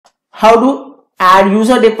how to add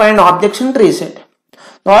user defined objects in TreeSet.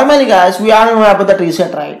 Normally guys, we all know about the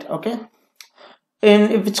TreeSet, right? Okay,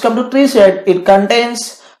 if it's come to TreeSet, it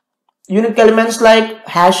contains unique elements like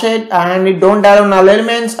hashed, and it don't have null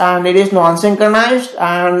elements, and it is non-synchronized,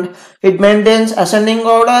 and it maintains ascending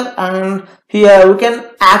order, and here we can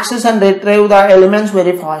access and retrieve the elements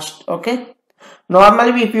very fast. Okay,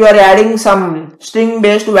 normally if you are adding some string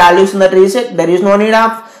based values in the TreeSet, there is no need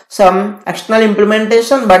of some external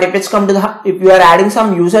implementation. But if it's come to if you are adding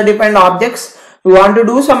some user defined objects, we want to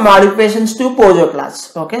do some modifications to Pozo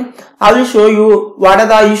class. Okay, I will show you what are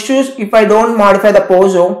the issues if I don't modify the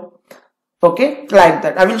Pozo. Okay, like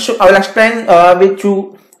that. I will explain with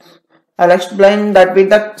you. I'll explain that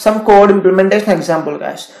with some code implementation example,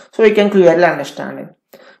 guys, so you can clearly understand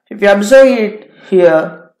it. If you observe it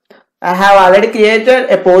here, I have already created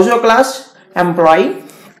a Pozo class employee,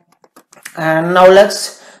 and now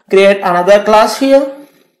let's create another class here.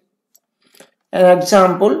 An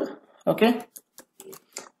example. Okay.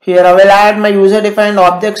 Here I will add my user defined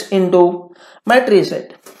objects into my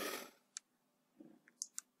TreeSet.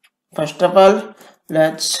 First of all,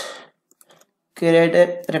 let's create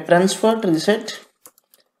a reference for TreeSet.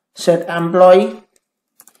 Set employee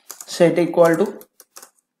set equal to,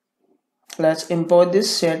 let's import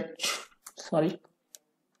this set,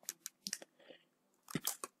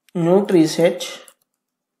 new TreeSet.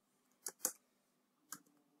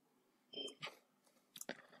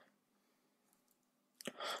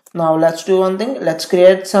 Now let's do one thing. Let's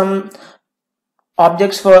create some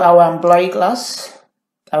objects for our employee class,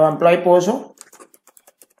 our employee Pozo.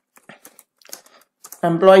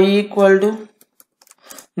 Employee equal to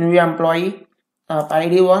new employee of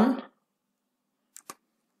ID 1,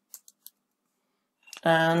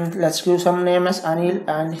 and let's give some name as Anil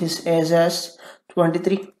and his age as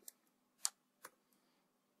 23.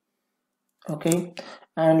 Okay,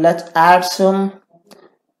 and let's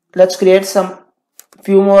create some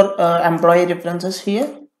few more employee references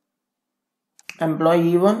here.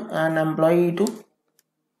 Employee 1 and employee 2.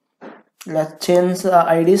 Let's change the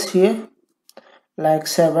IDs here like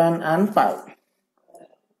 7 and 5.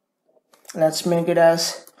 Let's make it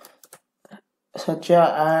as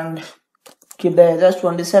Satya and keep the age as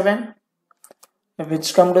 27. If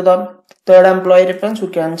it's come to the third employee reference, we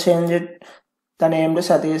can change it the name to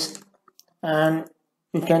Satish, and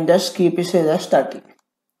we can just keep his age as 30.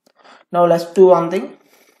 Now let's do one thing.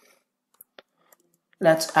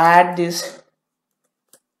 Let's add this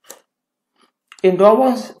into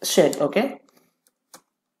our set. Okay,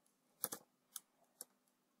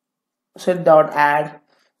 set dot add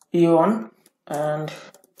e1 and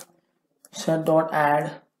set dot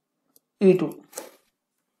add e2.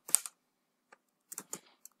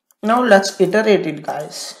 Now let's iterate it,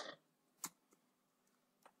 guys.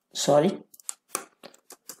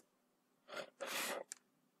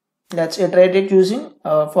 Let's iterate it using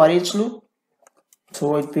for each loop,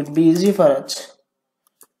 so it will be easy for us,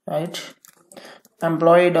 right?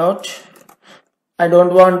 Employee dot, I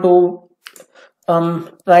don't want to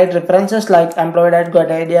write references like employee dot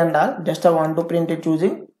get ID and all, just I want to print it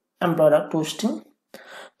using employee dot toString.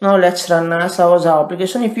 Now let's run as our Java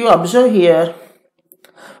application. If you observe here,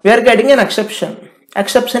 we are getting an exception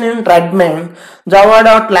in thread main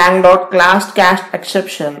java.lang.class cast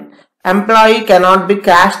exception. Employee cannot be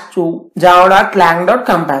cast to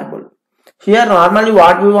java.lang.comparable. Here normally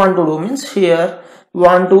what we want to do means, here we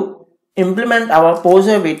want to implement our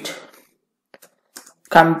Pozo with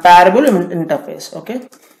comparable interface. Okay,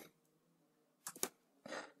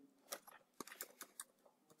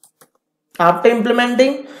 after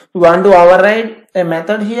implementing, we want to override a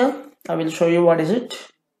method here. I will show you what is it.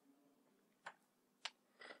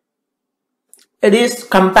 It is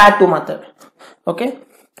compare to method. Okay,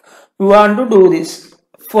 we want to do this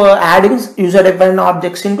for adding user defined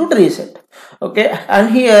objects into TreeSet. Okay,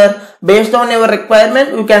 and here based on your requirement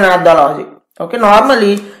you can add the logic. Okay,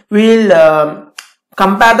 normally we will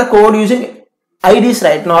compare the code using IDs,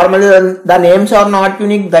 right? Normally the names are not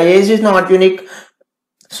unique, the age is not unique,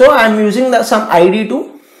 so I am using some ID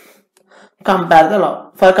to compare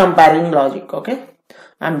the for comparing logic. Okay,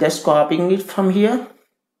 I am just copying it from here.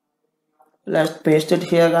 Let's paste it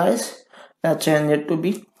here, guys. Let's change it to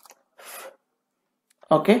B.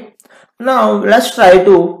 Okay, now let's try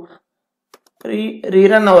to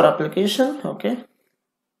rerun our application. Okay,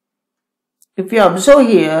 if you observe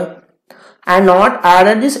here, I not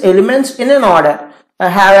added these elements in an order. I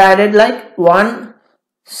have added like 1,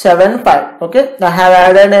 7, 5. Okay, I have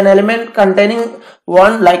added an element containing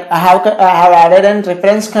 1, like I have added a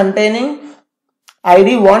reference containing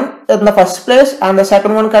ID 1 in the first place, and the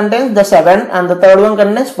second one contains the 7, and the third one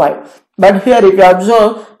contains 5. But here if you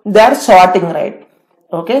observe, they are sorting, right?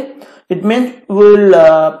 Okay, it means we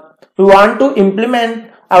want to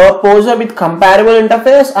implement our poser with comparable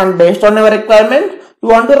interface, and based on our requirement we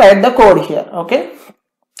want to write the code here. Okay,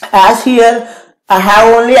 as here I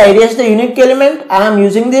have only erased the unique element, I am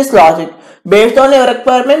using this logic. Based on your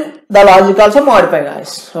requirement, the logic also modify,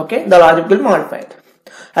 guys. Okay, the logic will modify it.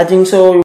 I think so.